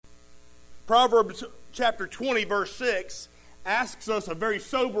Proverbs chapter 20, verse 6 asks us a very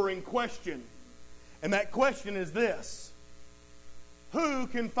sobering question. And that question is this: who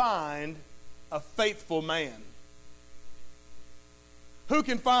can find a faithful man? Who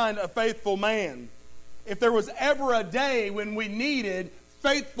can find a faithful man? If there was ever a day when we needed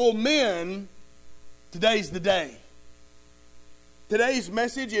faithful men, today's the day. Today's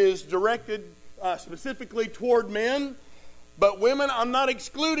message is directed specifically toward men. But women, I'm not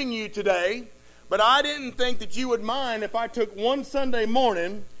excluding you today. But I didn't think that you would mind if I took one Sunday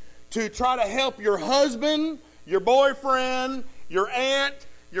morning to try to help your husband, your boyfriend, your aunt,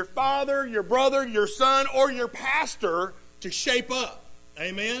 your father, your brother, your son, or your pastor to shape up.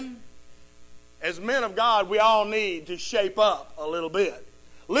 Amen? As men of God, we all need to shape up a little bit.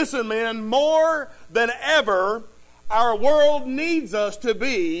 Listen, men, more than ever, our world needs us to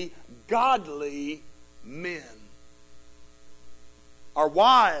be godly men. Our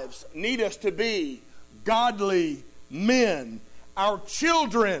wives need us to be godly men. Our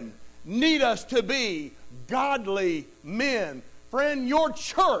children need us to be godly men. Friend, your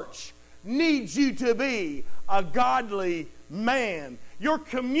church needs you to be a godly man. Your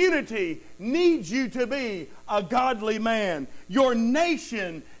community needs you to be a godly man. Your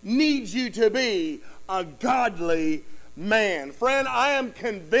nation needs you to be a godly man. Friend, I am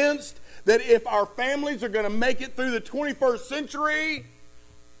convinced that if our families are going to make it through the 21st century,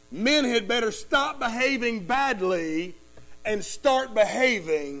 men had better stop behaving badly and start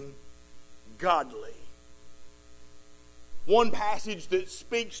behaving godly. One passage that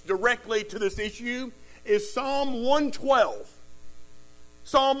speaks directly to this issue is Psalm 112.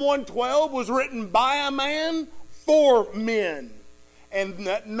 Psalm 112 was written by a man for men, and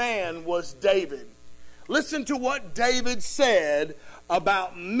that man was David. Listen to what David said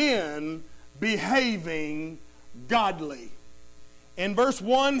about men behaving godly. In verse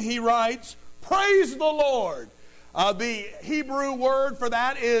 1 he writes, "Praise the Lord." The Hebrew word for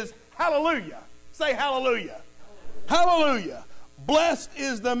that is hallelujah. Say hallelujah. Hallelujah. Blessed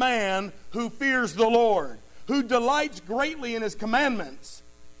is the man who fears the Lord, who delights greatly in his commandments.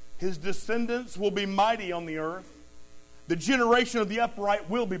 His descendants will be mighty on the earth. The generation of the upright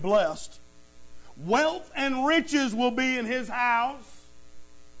will be blessed. Wealth and riches will be in his house,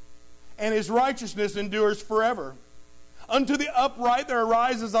 and his righteousness endures forever. Unto the upright there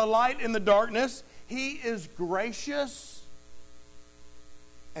arises a light in the darkness. He is gracious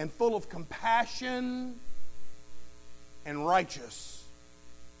and full of compassion and righteous.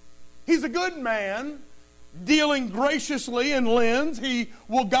 He's a good man, dealing graciously in lends. He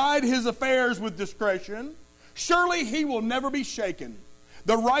will guide his affairs with discretion. Surely he will never be shaken.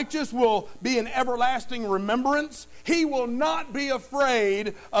 The righteous will be in everlasting remembrance. He will not be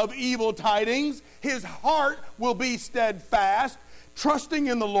afraid of evil tidings. His heart will be steadfast, trusting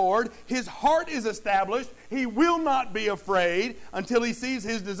in the Lord. His heart is established. He will not be afraid until he sees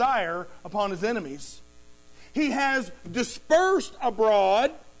his desire upon his enemies. He has dispersed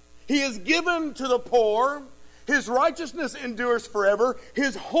abroad. He has given to the poor. His righteousness endures forever.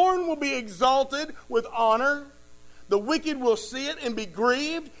 His horn will be exalted with honor. The wicked will see it and be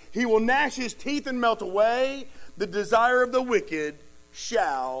grieved. He will gnash his teeth and melt away. The desire of the wicked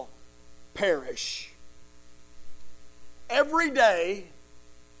shall perish. Every day,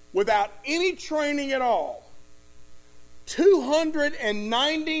 without any training at all,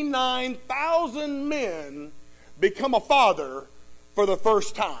 299,000 men become a father for the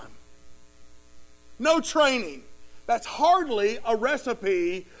first time. No training. That's hardly a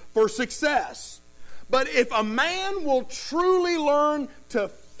recipe for success. But if a man will truly learn to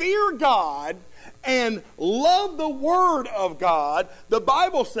fear God and love the Word of God, the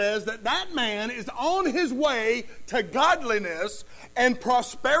Bible says that that man is on his way to godliness, and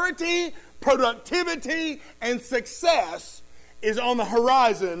prosperity, productivity, and success is on the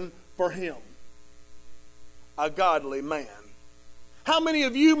horizon for him. A godly man. How many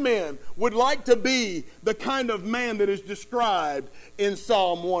of you men would like to be the kind of man that is described in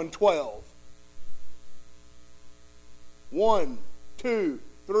Psalm 112? 1, 2,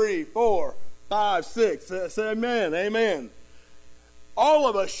 3, 4, 5, 6. Say amen, amen. All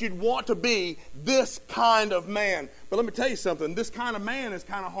of us should want to be this kind of man. But let me tell you something. This kind of man is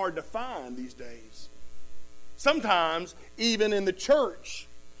kind of hard to find these days. Sometimes even in the church.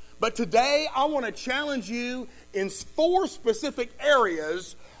 But today I want to challenge you in 4 specific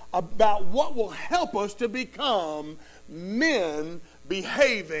areas about what will help us to become men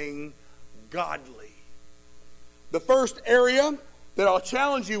behaving godly. The first area that I'll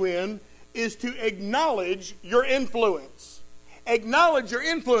challenge you in is to acknowledge your influence. Acknowledge your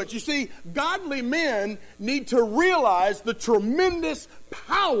influence. You see, godly men need to realize the tremendous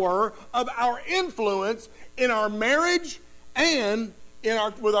power of our influence in our marriage and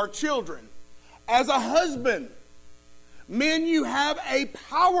with our children. As a husband, men, you have a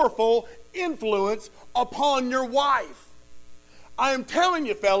powerful influence upon your wife. I am telling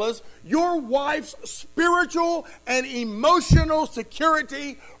you, fellas, your wife's spiritual and emotional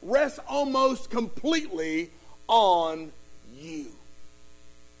security rests almost completely on you.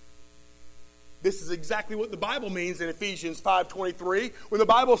 This is exactly what the Bible means in Ephesians 5:23, when the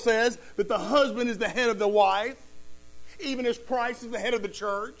Bible says that the husband is the head of the wife, even as Christ is the head of the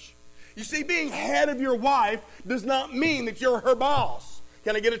church. You see, being head of your wife does not mean that you're her boss.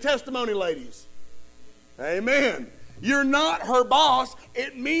 Can I get a testimony, ladies? Amen. You're not her boss.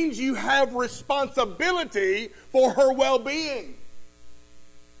 It means you have responsibility for her well-being.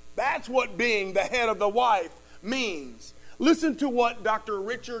 That's what being the head of the wife means. Listen to what Dr.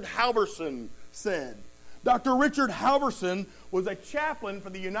 Richard Halverson said. Dr. Richard Halverson was a chaplain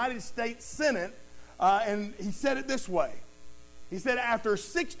for the United States Senate, and he said it this way. He said, after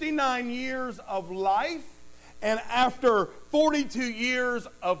 69 years of life and after 42 years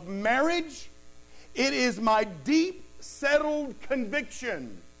of marriage, it is my deep settled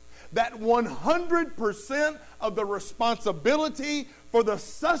conviction that 100% of the responsibility for the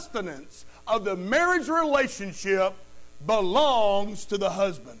sustenance of the marriage relationship belongs to the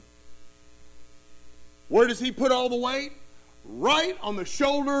husband. Where does he put all the weight? Right on the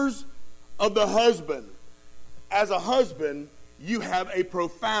shoulders of the husband. As a husband, you have a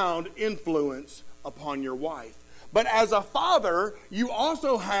profound influence upon your wife. But as a father, you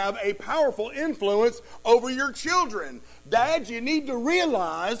also have a powerful influence over your children. Dads, you need to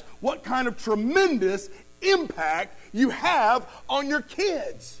realize what kind of tremendous impact you have on your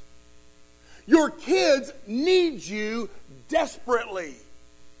kids. Your kids need you desperately.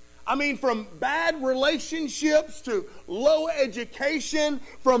 I mean, from bad relationships to low education,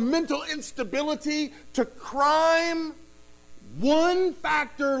 from mental instability to crime, one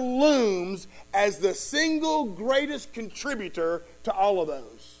factor looms as the single greatest contributor to all of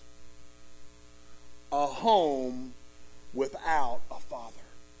those: a home without a father.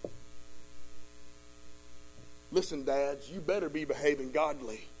 Listen, dads, you better be behaving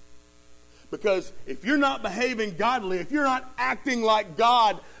godly. Because if you're not behaving godly, if you're not acting like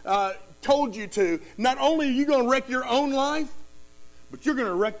God told you to, not only are you going to wreck your own life, but you're going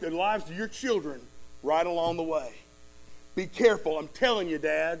to wreck the lives of your children right along the way. Be careful. I'm telling you,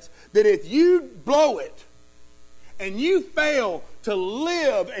 dads, that if you blow it and you fail to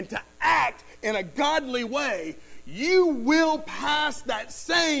live and to act in a godly way, you will pass that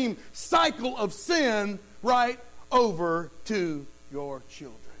same cycle of sin right over to your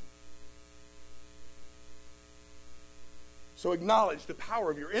children. So acknowledge the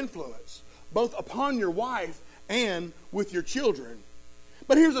power of your influence, both upon your wife and with your children.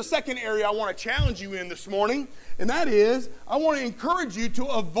 But here's a second area I want to challenge you in this morning, and that is I want to encourage you to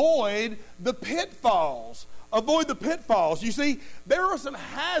avoid the pitfalls. Avoid the pitfalls. You see, there are some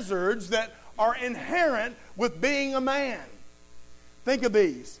hazards that are inherent with being a man. Think of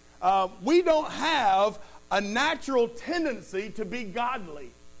these. We don't have a natural tendency to be godly.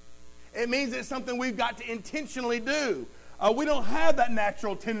 It means it's something we've got to intentionally do. We don't have that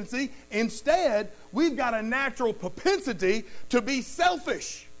natural tendency. Instead, we've got a natural propensity to be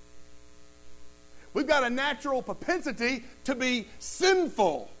selfish. We've got a natural propensity to be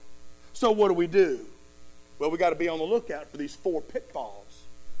sinful. So what do? Well, we've got to be on the lookout for these 4 pitfalls.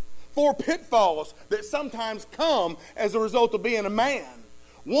 4 pitfalls that sometimes come as a result of being a man.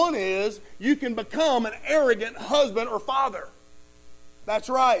 One is you can become an arrogant husband or father. That's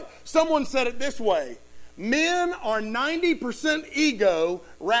right. Someone said it this way: men are 90% ego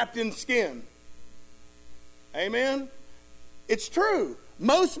wrapped in skin. Amen? It's true.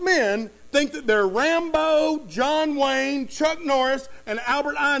 Most men think that they're Rambo, John Wayne, Chuck Norris, and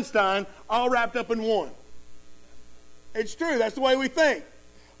Albert Einstein all wrapped up in one. It's true. That's the way we think.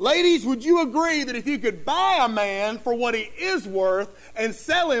 Ladies, would you agree that if you could buy a man for what he is worth and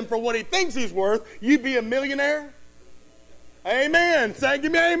sell him for what he thinks he's worth, you'd be a millionaire? Amen. Say,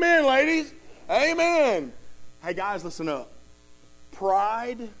 give me amen, ladies. Amen. Hey, guys, listen up.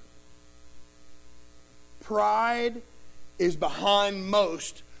 Pride is behind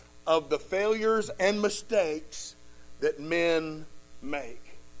most of the failures and mistakes that men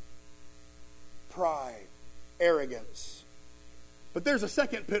make. Pride, arrogance. But there's a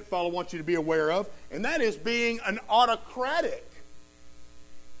second pitfall I want you to be aware of, and that is being an autocratic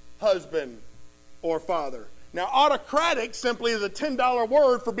husband or father. Now, autocratic simply is a $10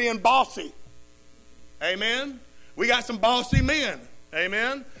 word for being bossy. Amen? We got some bossy men.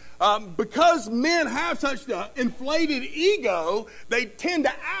 Amen. Because men have such an inflated ego, they tend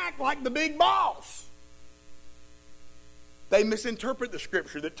to act like the big boss. They misinterpret the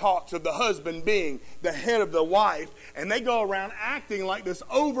scripture that talks of the husband being the head of the wife, and they go around acting like this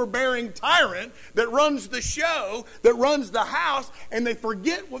overbearing tyrant that runs the show, that runs the house, and they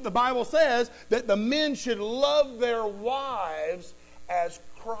forget what the Bible says, that the men should love their wives as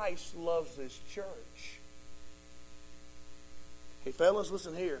Christ loves his church. Hey, fellas,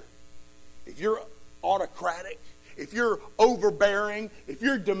 listen here. If you're autocratic, if you're overbearing, if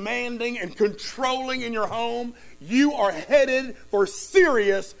you're demanding and controlling in your home, you are headed for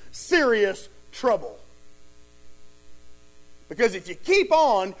serious, serious trouble. Because if you keep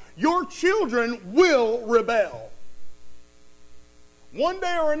on, your children will rebel. One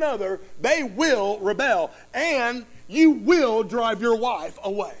day or another, they will rebel. And you will drive your wife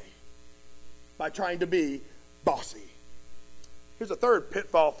away by trying to be bossy. Here's a third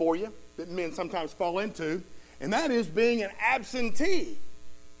pitfall for you that men sometimes fall into, and that is being an absentee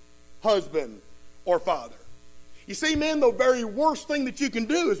husband or father. You see, men, the very worst thing that you can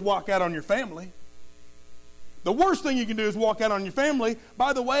do is walk out on your family. The worst thing you can do is walk out on your family.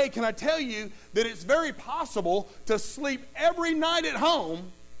 By the way, can I tell you that it's very possible to sleep every night at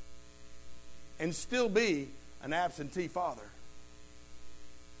home and still be an absentee father.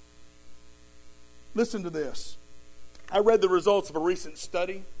 Listen to this. I read the results of a recent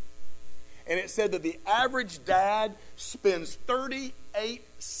study, and it said that the average dad spends 38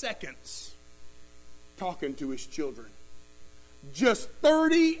 seconds talking to his children. Just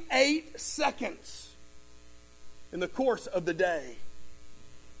 38 seconds in the course of the day.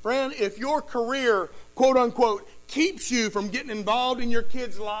 Friend, if your career, quote unquote, keeps you from getting involved in your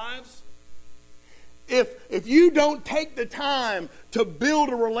kids' lives, if you don't take the time to build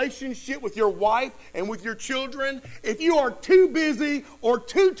a relationship with your wife and with your children, if you are too busy or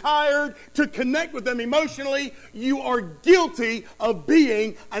too tired to connect with them emotionally, you are guilty of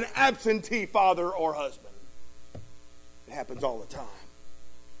being an absentee father or husband. It happens all the time.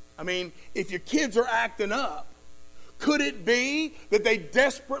 I mean, if your kids are acting up, could it be that they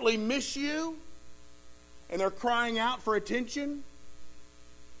desperately miss you and they're crying out for attention?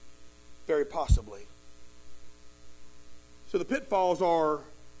 Very possibly. So the pitfalls are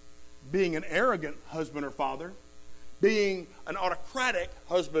being an arrogant husband or father, being an autocratic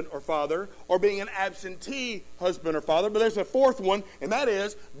husband or father, or being an absentee husband or father. But there's a fourth one, and that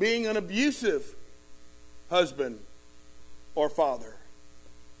is being an abusive husband or father.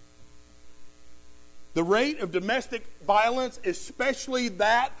 The rate of domestic violence, especially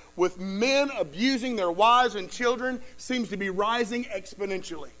that with men abusing their wives and children, seems to be rising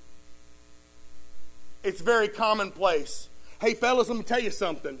exponentially. It's very commonplace. Hey, fellas, let me tell you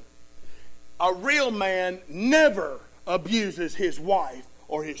something. A real man never abuses his wife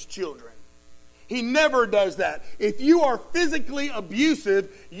or his children. He never does that. If you are physically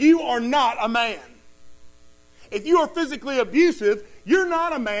abusive, you are not a man. If you are physically abusive, you're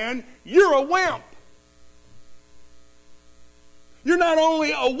not a man, you're a wimp. You're not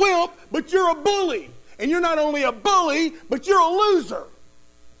only a wimp, but you're a bully. And you're not only a bully, but you're a loser.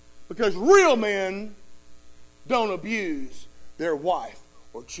 Because real men don't abuse their wife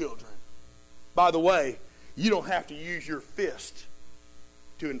or children. By the way, you don't have to use your fist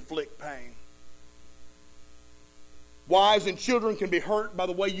to inflict pain. Wives and children can be hurt by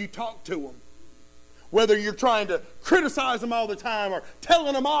the way you talk to them. Whether you're trying to criticize them all the time or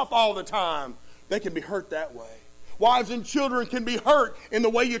telling them off all the time, they can be hurt that way. Wives and children can be hurt in the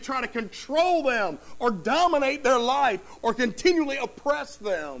way you try to control them or dominate their life or continually oppress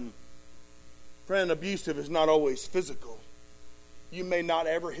them. Friend, abusive is not always physical. You may not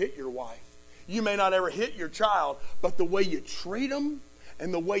ever hit your wife. You may not ever hit your child, but the way you treat them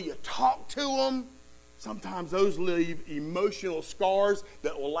and the way you talk to them, sometimes those leave emotional scars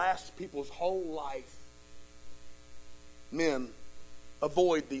that will last people's whole life. Men,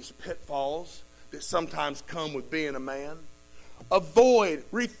 avoid these pitfalls that sometimes come with being a man.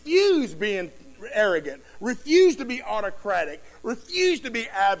 Refuse being arrogant. Refuse to be autocratic. Refuse to be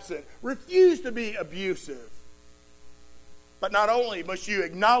absent. Refuse to be abusive. But not only must you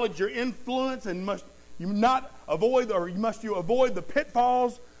acknowledge your influence and must you avoid the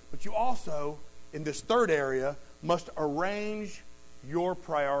pitfalls, but you also, in this third area, must arrange your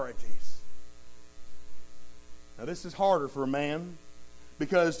priorities. Now this is harder for a man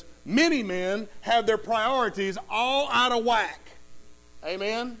because many men have their priorities all out of whack.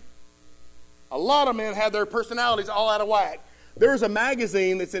 Amen? A lot of men have their personalities all out of whack. There's a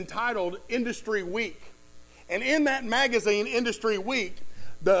magazine that's entitled Industry Week. And in that magazine, Industry Week,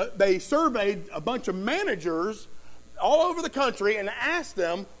 they surveyed a bunch of managers all over the country and asked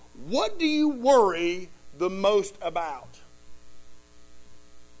them, what do you worry the most about?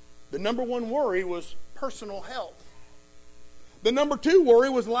 The number one worry was personal health. The number two worry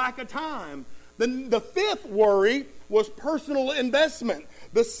was lack of time. The fifth worry was personal investment.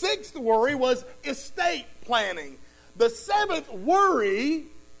 The sixth worry was estate planning. The seventh worry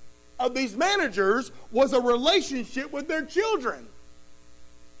of these managers was a relationship with their children.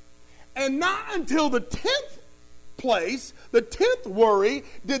 And not until the 10th place, the 10th worry,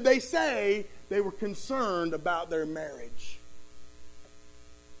 did they say they were concerned about their marriage.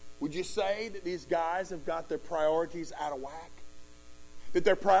 Would you say that these guys have got their priorities out of whack? That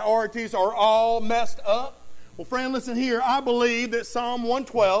their priorities are all messed up? Well, friend, listen here. I believe that Psalm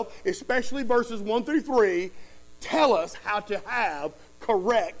 112, especially verses 1 through 3, tell us how to have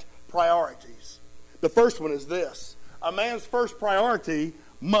correct priorities. The first one is this. A man's first priority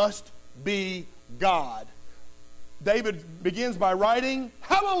must be God. David begins by writing,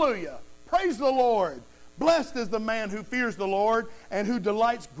 Hallelujah! Praise the Lord! Blessed is the man who fears the Lord and who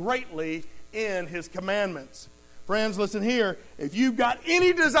delights greatly in his commandments. Friends, listen here. If you've got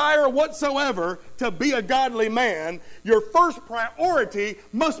any desire whatsoever to be a godly man, your first priority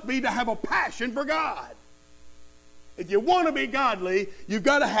must be to have a passion for God. If you want to be godly, you've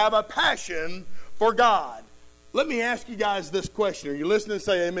got to have a passion for God. Let me ask you guys this question. Are you listening?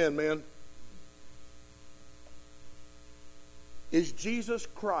 Say amen, man. Is Jesus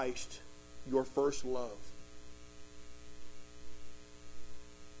Christ your first love?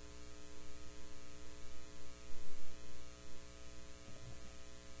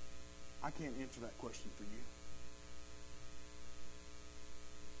 I can't answer that question for you.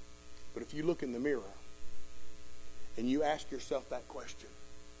 But if you look in the mirror and you ask yourself that question,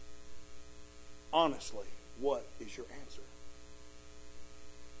 honestly, what is your answer?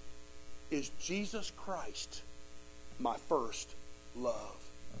 Is Jesus Christ my first love?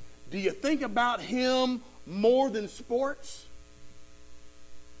 Do you think about him more than sports?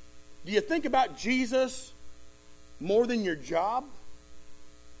 Do you think about Jesus more than your job?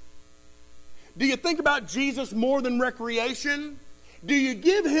 Do you think about Jesus more than recreation? Do you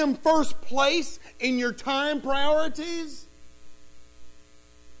give him first place in your time priorities?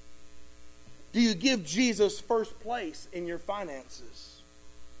 Do you give Jesus first place in your finances?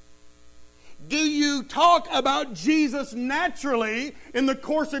 Do you talk about Jesus naturally in the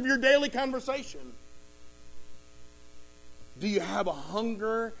course of your daily conversation? Do you have a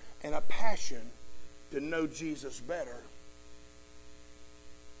hunger and a passion to know Jesus better?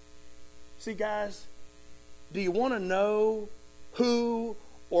 See, guys, do you want to know who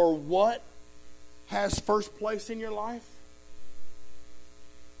or what has first place in your life?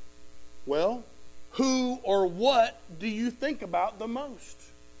 Well, who or what do you think about the most?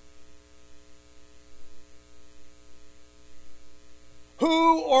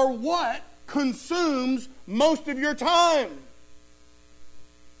 Who or what consumes most of your time?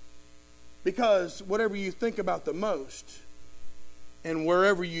 Because whatever you think about the most and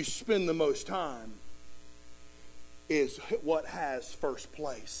wherever you spend the most time is what has first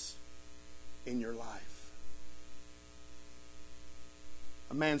place in your life.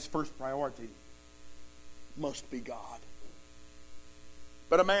 A man's first priority must be God.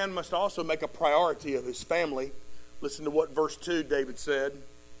 But a man must also make a priority of his family. Listen to what verse 2 David said.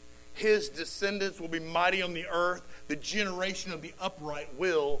 His descendants will be mighty on the earth. The generation of the upright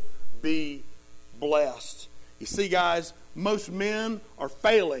will be blessed. You see, guys, most men are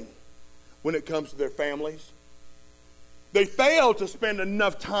failing when it comes to their families. They fail to spend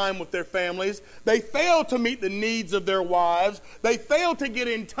enough time with their families. They fail to meet the needs of their wives. They fail to get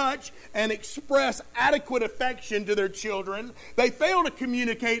in touch and express adequate affection to their children. They fail to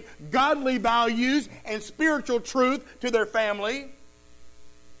communicate godly values and spiritual truth to their family.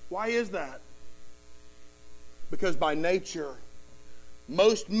 Why is that? Because by nature,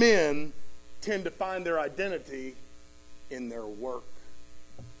 most men tend to find their identity in their work.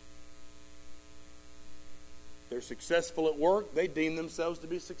 They're successful at work, they deem themselves to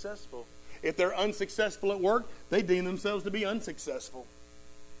be successful. If they're unsuccessful at work, they deem themselves to be unsuccessful.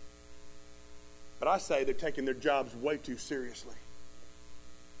 But I say they're taking their jobs way too seriously.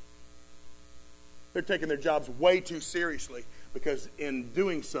 They're taking their jobs way too seriously because in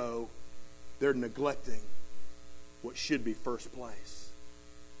doing so, they're neglecting what should be first place.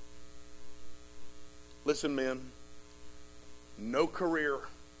 Listen, men, no career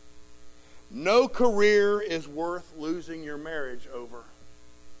is worth losing your marriage over.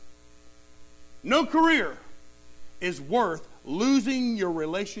 No career is worth losing your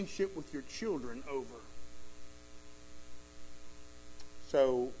relationship with your children over.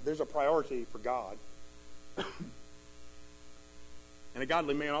 So there's a priority for God. And a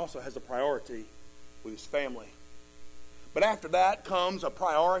godly man also has a priority with his family. But after that comes a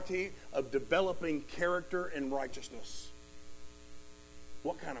priority of developing character and righteousness.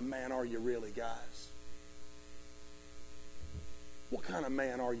 What kind of man are you really, guys? What kind of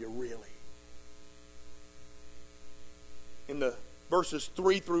man are you really? In the verses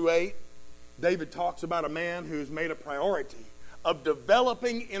 3 through 8, David talks about a man who has made a priority of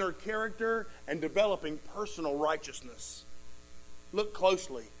developing inner character and developing personal righteousness. Look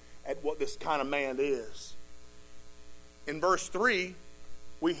closely at what this kind of man is. In verse 3,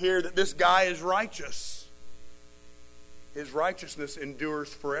 we hear that this guy is righteous. His righteousness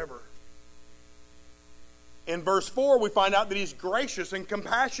endures forever. In verse 4, we find out that he's gracious and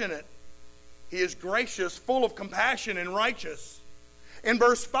compassionate. He is gracious, full of compassion, and righteous. In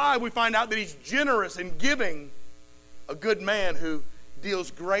verse 5, we find out that he's generous and giving, a good man who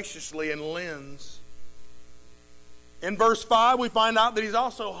deals graciously and lends. In verse 5, we find out that he's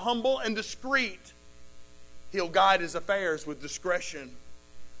also humble and discreet. He'll guide his affairs with discretion.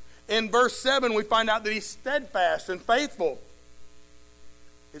 In verse 7, we find out that he's steadfast and faithful.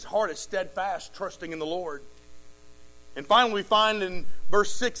 His heart is steadfast, trusting in the Lord. And finally, we find in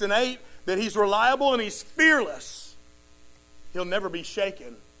verse 6 and 8 that he's reliable and he's fearless. He'll never be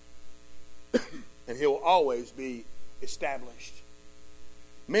shaken, and he'll always be established.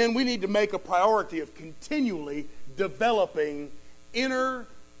 Men, we need to make a priority of continually developing inner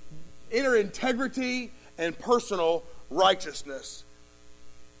integrity and personal righteousness.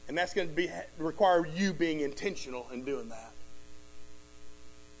 And that's going to require you being intentional in doing that.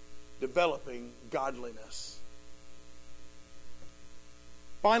 Developing godliness.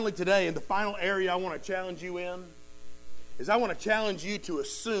 Finally today, in the final area I want to challenge you in, is I want to challenge you to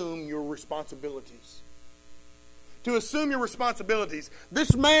assume your responsibilities. To assume your responsibilities.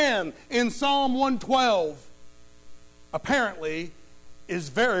 This man in Psalm 112 apparently is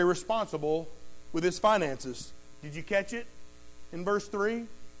very responsible with his finances. Did you catch it in verse 3?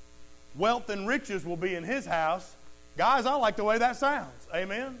 Wealth and riches will be in his house. Guys, I like the way that sounds.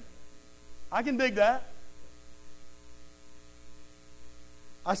 Amen? I can dig that.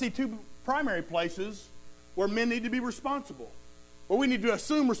 I see two primary places where men need to be responsible, where we need to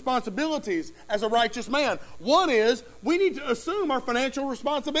assume responsibilities as a righteous man. One is we need to assume our financial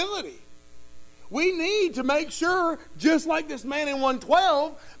responsibility. We need to make sure, just like this man in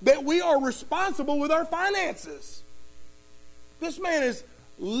 112, that we are responsible with our finances. This man is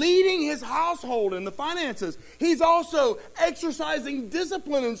leading his household in the finances. He's also exercising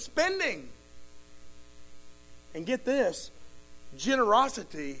discipline in spending. And get this,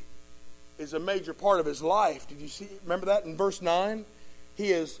 generosity is a major part of his life. Did you see? Remember that in verse 9?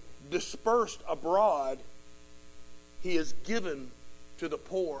 He is dispersed abroad. He is given to the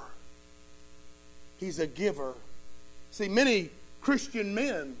poor. He's a giver. See, many Christian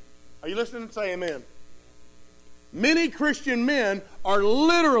men, are you listening? Say amen. Many Christian men are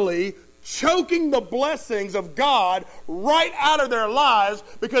literally choking the blessings of God right out of their lives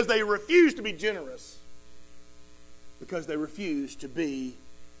because they refuse to be generous. Because they refuse to be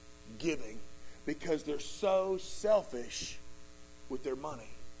giving. Because they're so selfish with their money.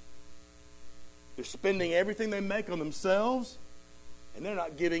 They're spending everything they make on themselves, and they're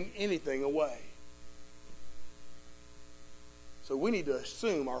not giving anything away. So we need to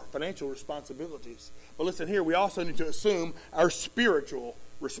assume our financial responsibilities. But listen here, we also need to assume our spiritual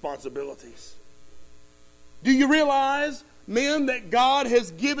responsibilities. Do you realize, men, that God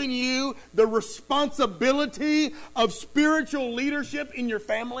has given you the responsibility of spiritual leadership in your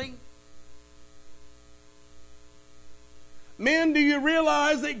family? Men, do you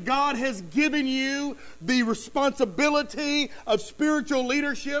realize that God has given you the responsibility of spiritual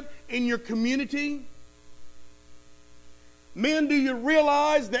leadership in your community? Men, do you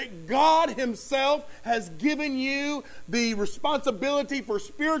realize that God Himself has given you the responsibility for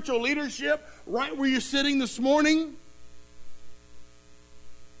spiritual leadership right where you're sitting this morning?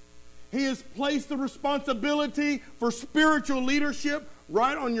 He has placed the responsibility for spiritual leadership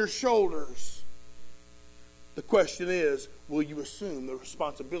right on your shoulders. The question is, will you assume the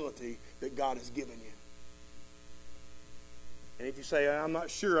responsibility that God has given you? And if you say, I'm not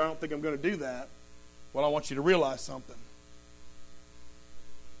sure, I don't think I'm going to do that, well, I want you to realize something.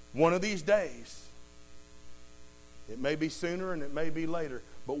 One of these days, it may be sooner and it may be later,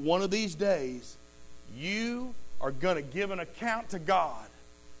 but one of these days, you are going to give an account to God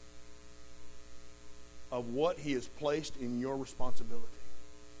of what He has placed in your responsibility.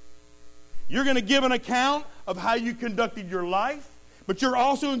 You're going to give an account of how you conducted your life, but you're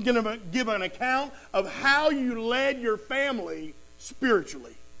also going to give an account of how you led your family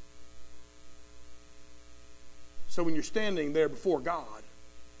spiritually. So when you're standing there before God,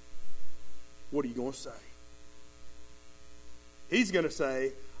 what are you going to say? He's going to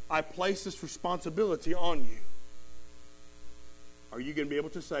say, I place this responsibility on you. Are you going to be able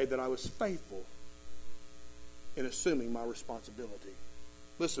to say that I was faithful in assuming my responsibility?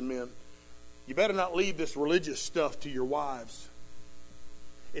 Listen, men, you better not leave this religious stuff to your wives.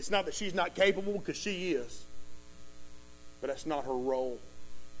 It's not that she's not capable, because she is. But that's not her role.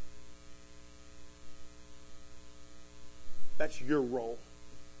 That's your role,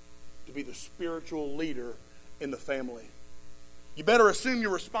 to be the spiritual leader in the family. You better assume your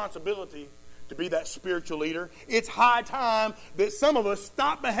responsibility to be that spiritual leader. It's high time that some of us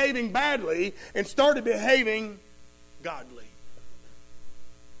stop behaving badly and started behaving godly.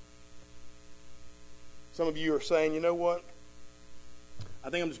 Some of you are saying, you know what?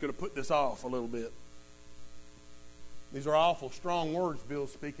 I think I'm just going to put this off a little bit. These are awful strong words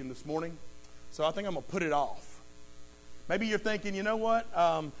Bill's speaking this morning, so I think I'm going to put it off. Maybe you're thinking, you know what?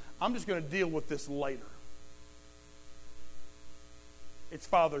 I'm just going to deal with this later. It's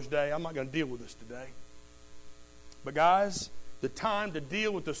Father's Day. I'm not going to deal with this today. But guys, the time to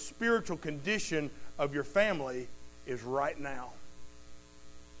deal with the spiritual condition of your family is right now.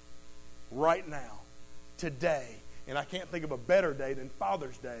 Right now. Today. And I can't think of a better day than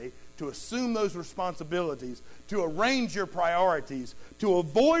Father's Day to assume those responsibilities, to arrange your priorities, to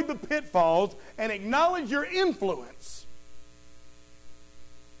avoid the pitfalls, and acknowledge your influence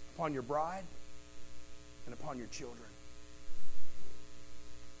upon your bride and upon your children.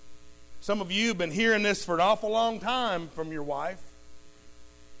 Some of you have been hearing this for an awful long time from your wife.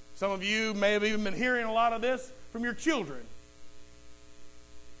 Some of you may have even been hearing a lot of this from your children.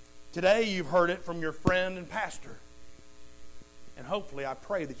 Today you've heard it from your friend and pastor. And hopefully I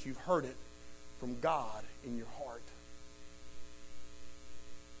pray that you've heard it from God in your heart.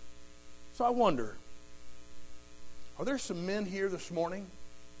 So I wonder, are there some men here this morning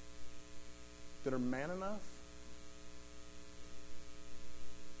that are man enough?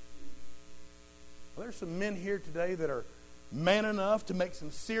 Are there some men here today that are man enough to make some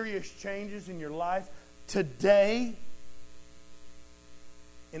serious changes in your life today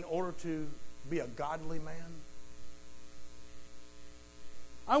in order to be a godly man?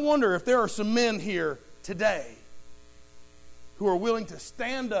 I wonder if there are some men here today who are willing to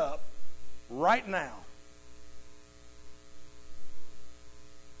stand up right now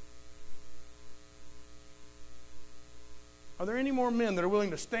Are there any more men that are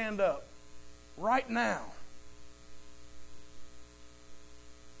willing to stand up right now?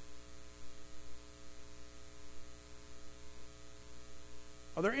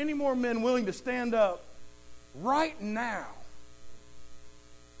 Are there any more men willing to stand up right now?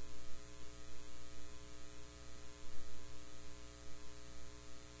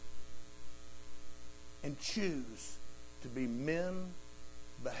 And choose to be men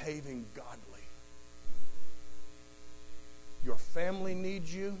behaving godly. Your family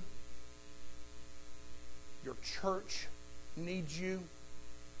needs you. Your church needs you.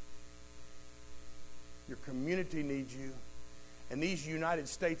 Your community needs you. And these United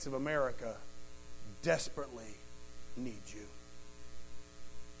States of America desperately need you.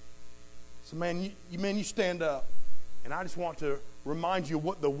 So man, you stand up. And I just want to remind you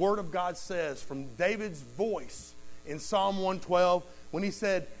what the Word of God says from David's voice in Psalm 112 when he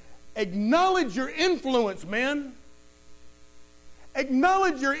said, acknowledge your influence, men.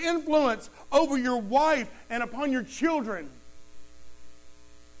 Acknowledge your influence over your wife and upon your children.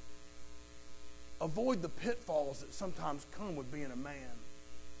 Avoid the pitfalls that sometimes come with being a man.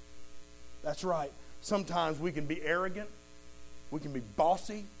 That's right. Sometimes we can be arrogant. We can be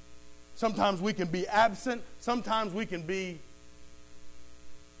bossy. Sometimes we can be absent. Sometimes we can be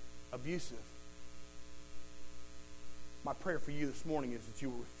abusive. My prayer for you this morning is that you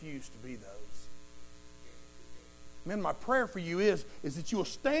will refuse to be those. Men, my prayer for you is that you will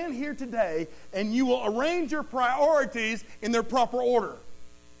stand here today and you will arrange your priorities in their proper order.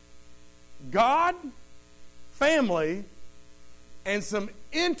 God, family, and some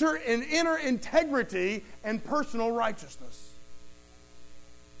inner integrity and personal righteousness.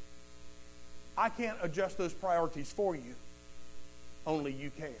 I can't adjust those priorities for you. Only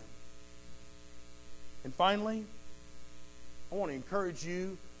you can. And finally, I want to encourage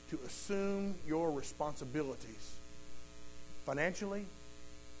you to assume your responsibilities. Financially,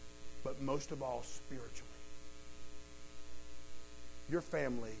 but most of all, spiritually. Your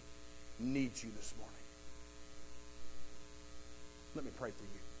family needs you this morning. Let me pray for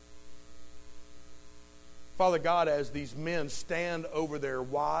you. Father God, as these men stand over their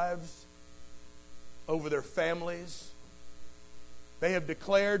wives, over their families, they have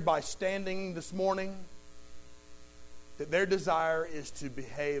declared by standing this morning that their desire is to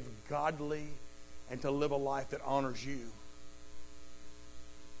behave godly and to live a life that honors you.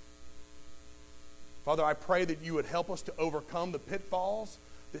 Father, I pray that you would help us to overcome the pitfalls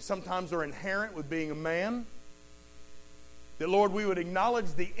that sometimes are inherent with being a man. That, Lord, we would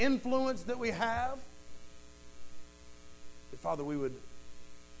acknowledge the influence that we have. That, Father, we would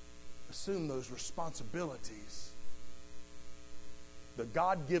assume those responsibilities, the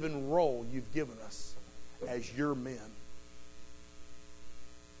God-given role you've given us as your men.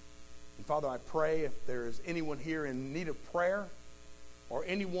 And Father, I pray if there is anyone here in need of prayer or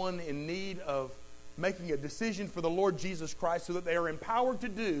anyone in need of making a decision for the Lord Jesus Christ so that they are empowered to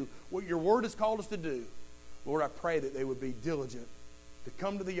do what your word has called us to do, Lord, I pray that they would be diligent to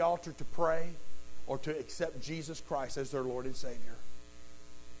come to the altar to pray or to accept Jesus Christ as their Lord and Savior.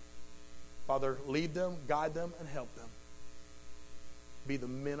 Father, lead them, guide them, and help them be the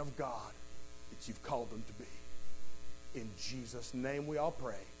men of God that you've called them to be. In Jesus' name we all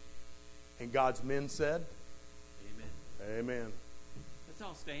pray. And God's men said, Amen. Amen. Let's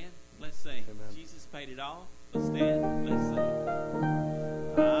all stand. Let's sing. Amen. Jesus paid it all. Let's stand.